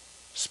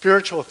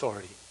 Spiritual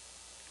authority.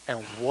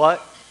 And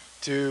what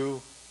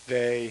do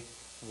they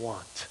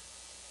want?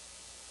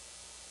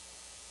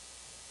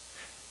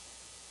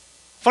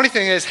 Funny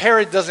thing is,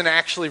 Herod doesn't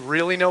actually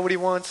really know what he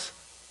wants.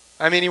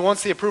 I mean, he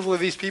wants the approval of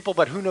these people,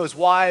 but who knows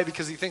why?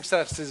 Because he thinks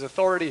that's his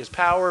authority, his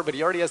power, but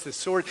he already has this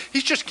sword.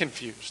 He's just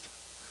confused.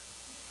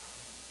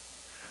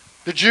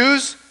 The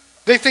Jews,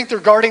 they think they're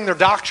guarding their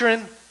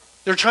doctrine.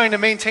 They're trying to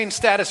maintain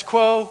status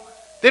quo.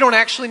 They don't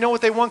actually know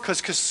what they want because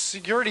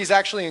security is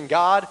actually in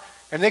God,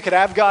 and they could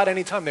have God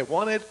anytime they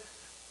wanted.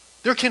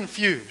 They're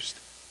confused.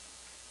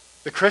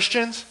 The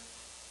Christians,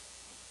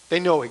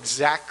 they know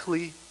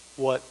exactly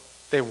what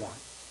they want.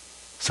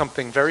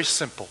 Something very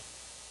simple.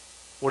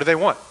 What do they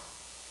want?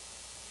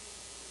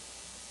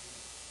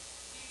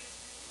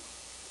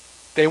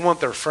 They want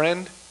their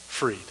friend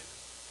freed.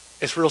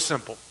 It's real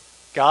simple.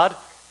 God,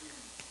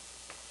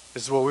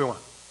 this is what we want.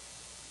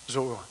 This is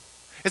what we want.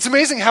 It's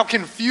amazing how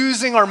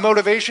confusing our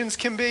motivations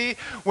can be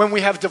when we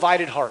have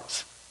divided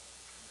hearts.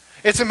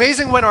 It's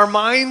amazing when our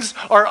minds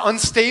are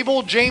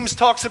unstable. James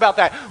talks about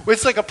that.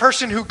 It's like a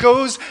person who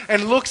goes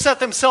and looks at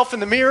themselves in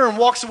the mirror and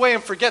walks away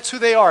and forgets who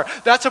they are.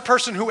 That's a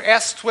person who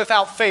asks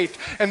without faith.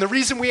 And the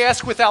reason we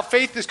ask without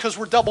faith is because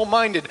we're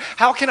double-minded.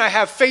 How can I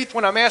have faith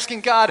when I'm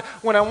asking God,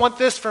 when I want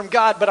this from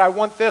God, but I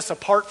want this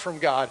apart from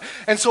God?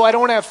 And so I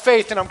don't have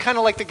faith, and I'm kind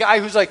of like the guy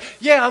who's like,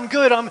 yeah, I'm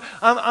good.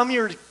 I'm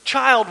your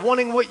child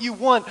wanting what you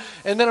want.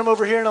 And then I'm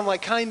over here and I'm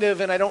like, kind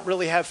of, and I don't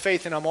really have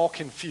faith, and I'm all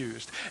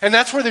confused. And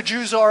that's where the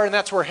Jews are, and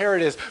that's where Herod where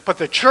it is. But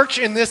the church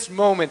in this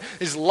moment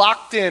is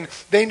locked in.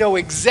 They know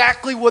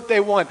exactly what they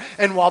want.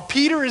 And while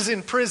Peter is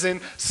in prison,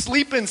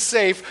 sleeping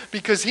safe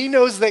because he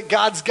knows that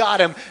God's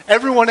got him,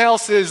 everyone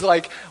else is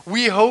like,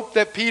 we hope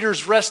that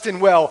Peter's resting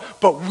well,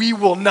 but we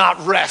will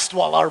not rest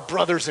while our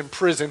brother's in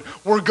prison.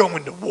 We're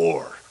going to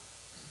war.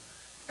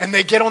 And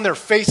they get on their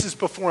faces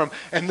before him,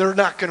 and they're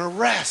not going to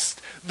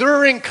rest.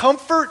 They're in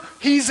comfort.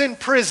 He's in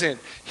prison.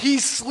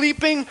 He's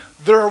sleeping.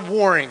 They're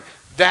warring.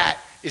 That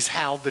is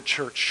how the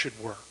church should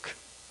work.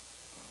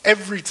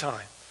 Every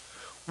time.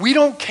 We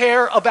don't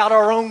care about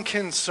our own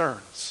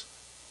concerns.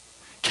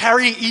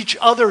 Carry each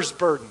other's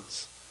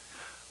burdens.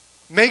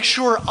 Make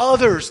sure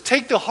others,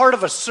 take the heart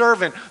of a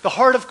servant, the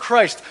heart of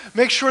Christ.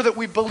 Make sure that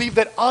we believe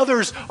that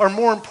others are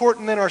more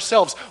important than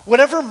ourselves.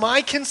 Whatever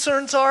my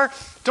concerns are,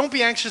 don't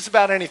be anxious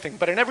about anything,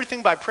 but in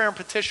everything by prayer and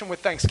petition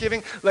with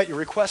thanksgiving, let your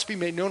requests be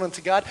made known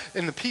unto God.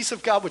 And the peace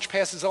of God, which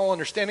passes all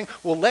understanding,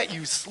 will let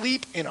you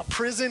sleep in a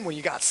prison when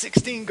you got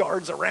 16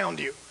 guards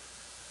around you.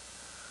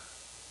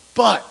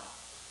 But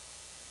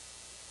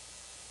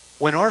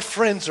when our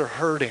friends are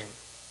hurting,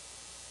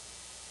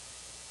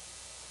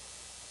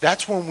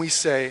 that's when we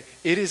say,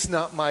 it is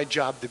not my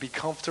job to be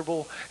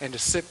comfortable and to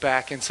sit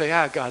back and say,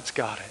 God's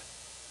got it.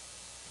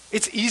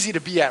 It's easy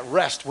to be at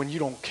rest when you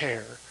don't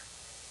care.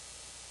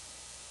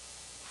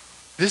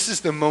 This is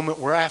the moment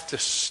where I have to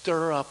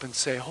stir up and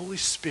say, Holy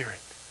Spirit,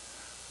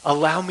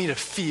 allow me to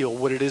feel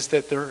what it is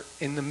that they're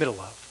in the middle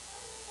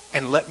of,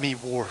 and let me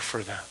war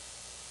for them.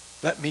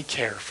 Let me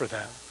care for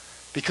them,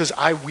 because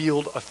I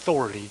wield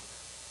authority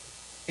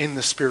in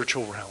the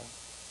spiritual realm.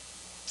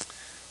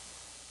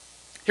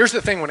 Here's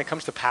the thing when it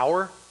comes to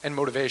power and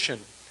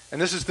motivation,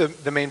 and this is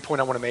the main point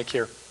I want to make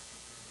here,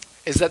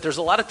 is that there's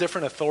a lot of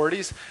different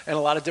authorities and a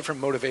lot of different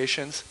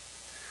motivations,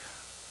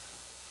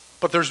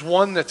 but there's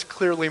one that's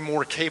clearly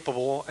more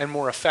capable and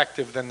more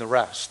effective than the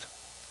rest.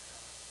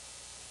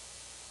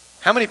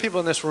 How many people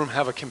in this room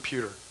have a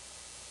computer?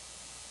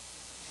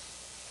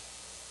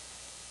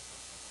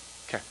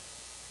 Okay.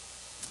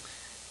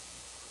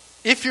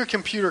 If your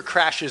computer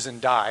crashes and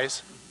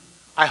dies,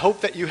 I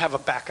hope that you have a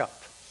backup.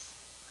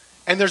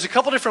 And there's a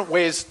couple different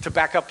ways to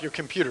back up your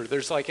computer.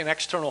 There's like an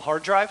external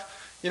hard drive,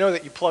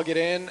 that you plug it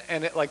in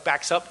and it like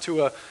backs up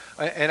to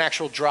an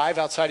actual drive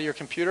outside of your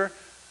computer.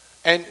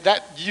 And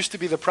that used to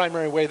be the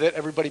primary way that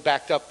everybody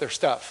backed up their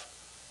stuff.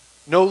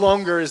 No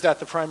longer is that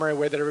the primary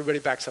way that everybody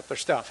backs up their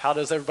stuff. How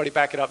does everybody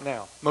back it up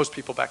now? Most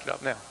people back it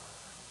up now.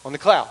 On the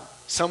cloud.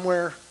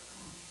 Somewhere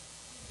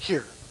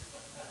here,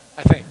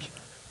 I think.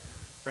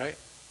 Right?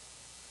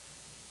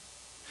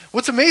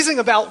 What's amazing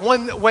about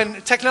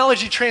when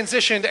technology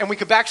transitioned and we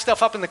could back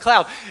stuff up in the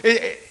cloud,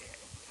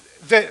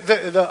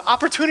 the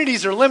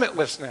opportunities are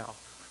limitless now.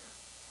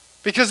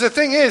 Because the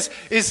thing is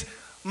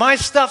my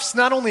stuff's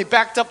not only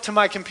backed up to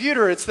my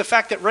computer, it's the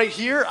fact that right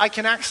here I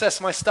can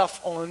access my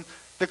stuff on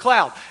the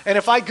cloud. And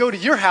if I go to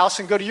your house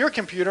and go to your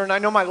computer and I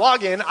know my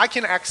login, I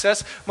can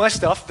access my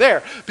stuff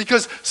there.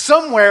 Because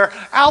somewhere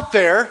out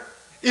there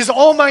is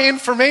all my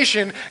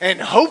information, and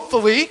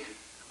hopefully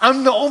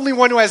I'm the only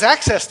one who has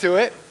access to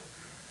it.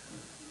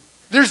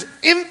 There's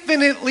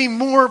infinitely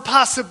more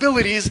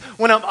possibilities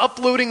when I'm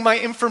uploading my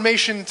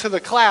information to the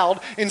cloud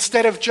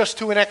instead of just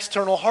to an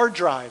external hard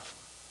drive.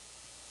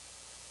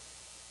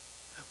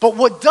 But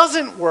what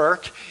doesn't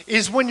work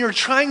is when you're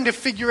trying to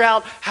figure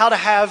out how to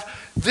have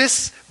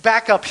this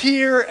backup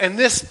here and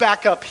this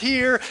backup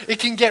here. It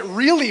can get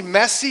really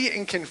messy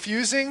and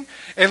confusing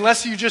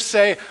unless you just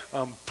say,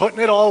 I'm putting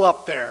it all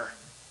up there.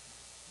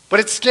 But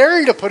it's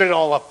scary to put it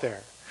all up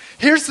there.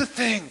 Here's the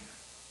thing.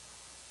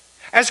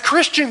 As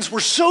Christians, we're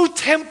so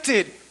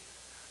tempted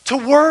to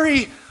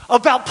worry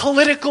about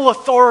political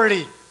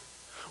authority.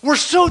 We're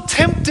so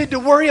tempted to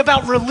worry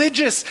about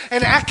religious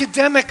and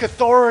academic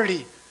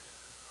authority.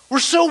 We're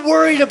so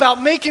worried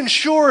about making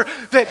sure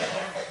that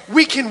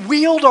we can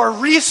wield our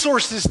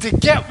resources to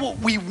get what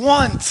we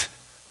want.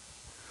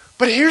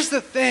 But here's the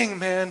thing,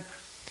 man.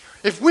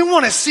 If we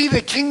want to see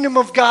the kingdom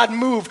of God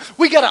move,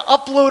 we got to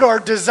upload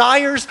our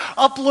desires,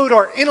 upload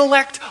our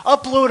intellect,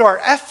 upload our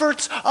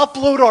efforts,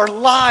 upload our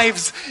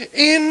lives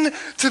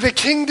into the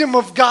kingdom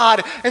of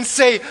God and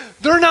say,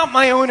 they're not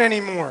my own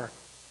anymore.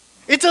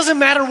 It doesn't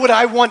matter what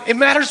I want. It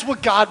matters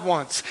what God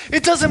wants.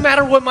 It doesn't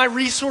matter what my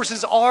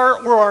resources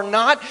are or are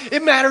not.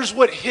 It matters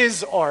what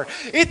His are.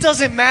 It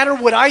doesn't matter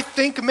what I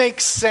think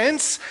makes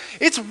sense.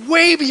 It's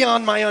way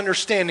beyond my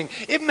understanding.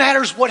 It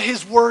matters what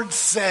His word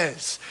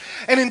says.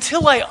 And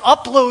until I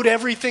upload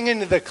everything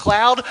into the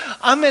cloud,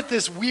 I'm at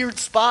this weird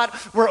spot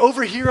where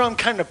over here I'm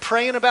kind of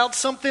praying about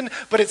something,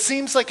 but it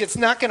seems like it's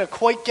not going to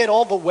quite get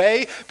all the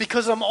way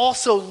because I'm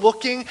also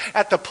looking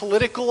at the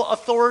political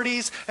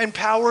authorities and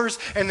powers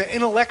and the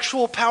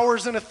intellectual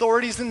powers and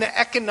authorities and the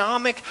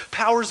economic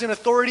powers and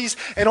authorities,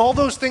 and all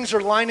those things are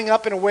lining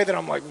up in a way that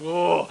I'm like,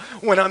 whoa,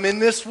 when I'm in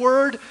this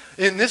world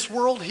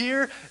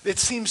here, it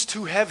seems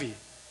too heavy.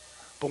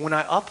 But when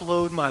I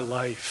upload my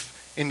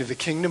life into the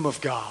kingdom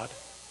of God,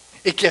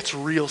 it gets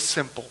real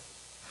simple.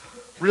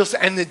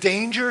 And the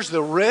dangers,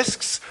 the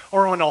risks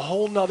are on a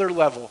whole nother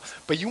level.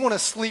 But you want to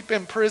sleep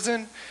in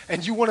prison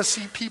and you want to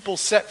see people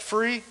set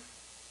free,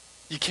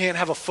 you can't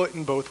have a foot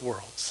in both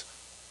worlds.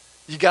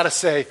 You got to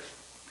say,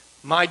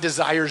 my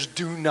desires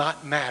do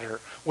not matter.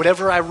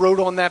 Whatever I wrote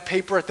on that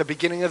paper at the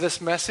beginning of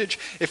this message,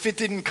 if it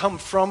didn't come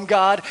from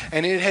God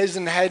and it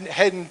isn't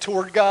heading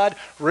toward God,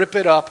 rip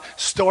it up,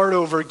 start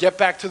over, get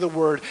back to the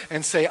Word,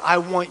 and say, I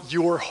want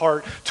your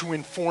heart to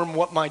inform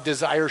what my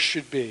desires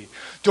should be.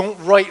 Don't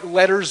write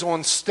letters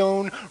on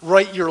stone,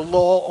 write your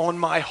law on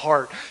my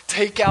heart.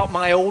 Take out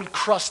my old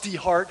crusty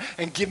heart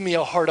and give me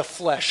a heart of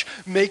flesh.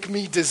 Make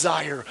me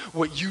desire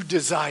what you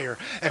desire.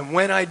 And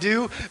when I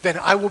do, then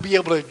I will be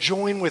able to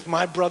join with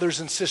my brothers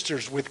and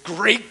sisters with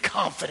great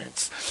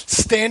confidence,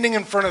 standing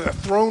in front of the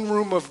throne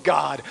room of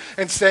God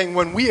and saying,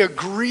 when we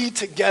agree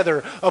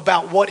together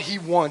about what he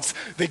wants,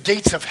 the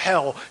gates of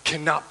hell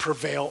cannot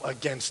prevail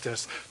against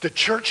us. The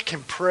church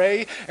can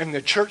pray and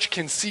the church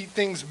can see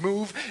things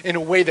move in a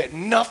way that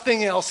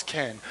nothing else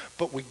can,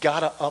 but we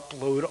got to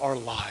upload our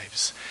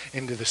lives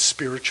into the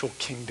spiritual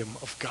kingdom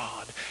of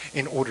God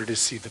in order to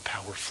see the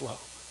power flow.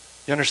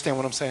 You understand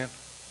what I'm saying?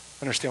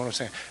 Understand what I'm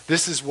saying?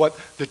 This is what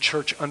the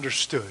church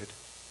understood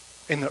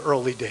in the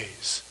early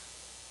days.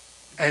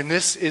 And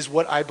this is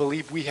what I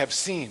believe we have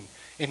seen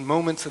in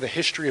moments of the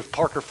history of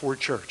Parker Ford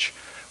Church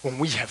when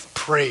we have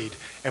prayed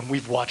and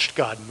we've watched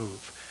God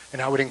move.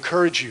 And I would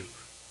encourage you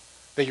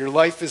that your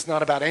life is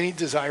not about any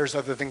desires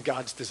other than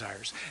God's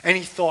desires,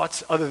 any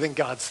thoughts other than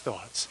God's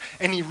thoughts,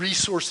 any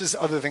resources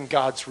other than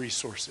God's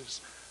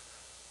resources.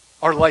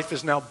 Our life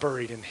is now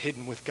buried and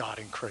hidden with God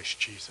in Christ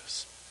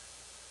Jesus.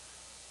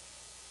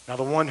 Now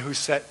the one who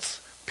sets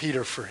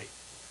Peter free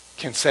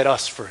can set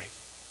us free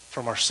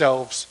from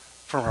ourselves,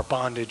 from our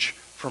bondage,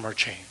 from our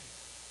chain.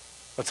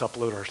 Let's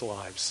upload our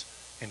lives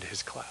into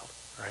his cloud.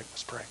 All right,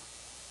 let's pray.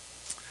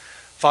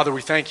 Father,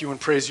 we thank you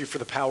and praise you for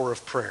the power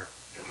of prayer.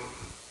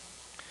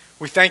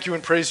 We thank you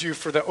and praise you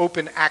for the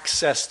open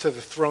access to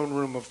the throne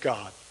room of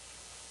God.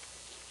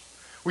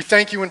 We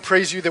thank you and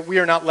praise you that we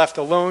are not left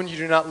alone. You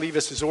do not leave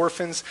us as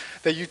orphans,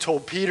 that you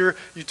told Peter,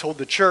 you told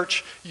the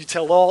church, you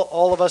tell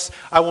all of us,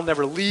 I will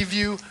never leave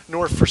you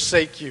nor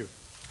forsake you,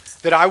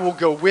 that I will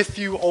go with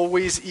you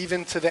always,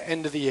 even to the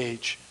end of the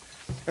age.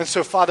 And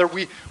so, Father,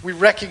 we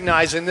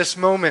recognize in this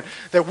moment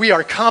that we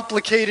are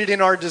complicated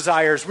in our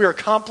desires. We are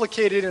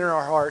complicated in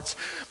our hearts.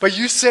 But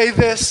you say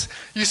this,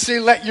 you say,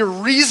 let your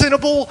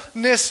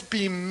reasonableness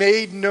be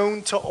made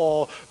known to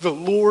all. The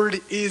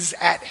Lord is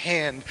at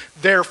hand.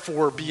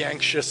 Therefore, be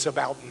anxious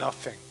about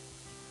nothing.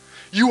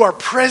 You are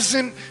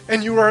present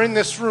and you are in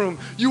this room.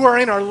 You are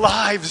in our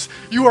lives.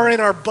 You are in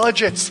our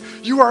budgets.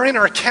 You are in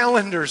our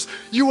calendars.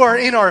 You are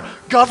in our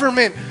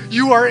government.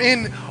 You are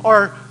in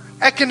our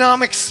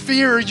economic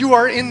sphere. You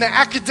are in the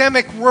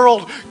academic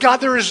world.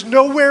 God, there is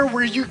nowhere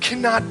where you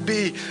cannot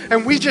be.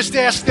 And we just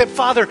ask that,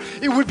 Father,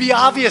 it would be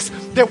obvious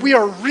that we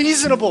are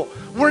reasonable.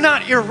 We're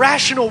not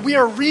irrational. We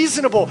are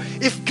reasonable.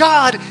 If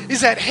God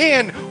is at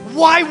hand,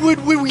 why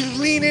would we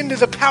lean into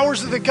the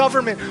powers of the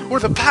government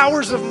or the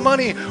powers of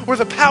money or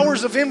the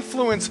powers of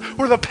influence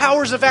or the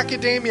powers of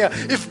academia?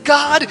 If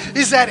God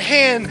is at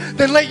hand,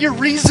 then let your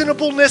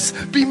reasonableness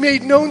be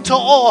made known to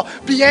all.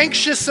 Be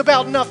anxious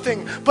about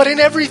nothing, but in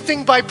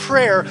everything by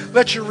prayer,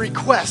 let your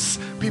requests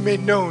be made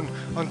known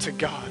unto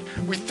God.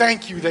 We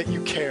thank you that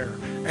you care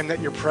and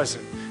that you're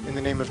present. In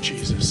the name of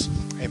Jesus,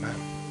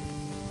 amen.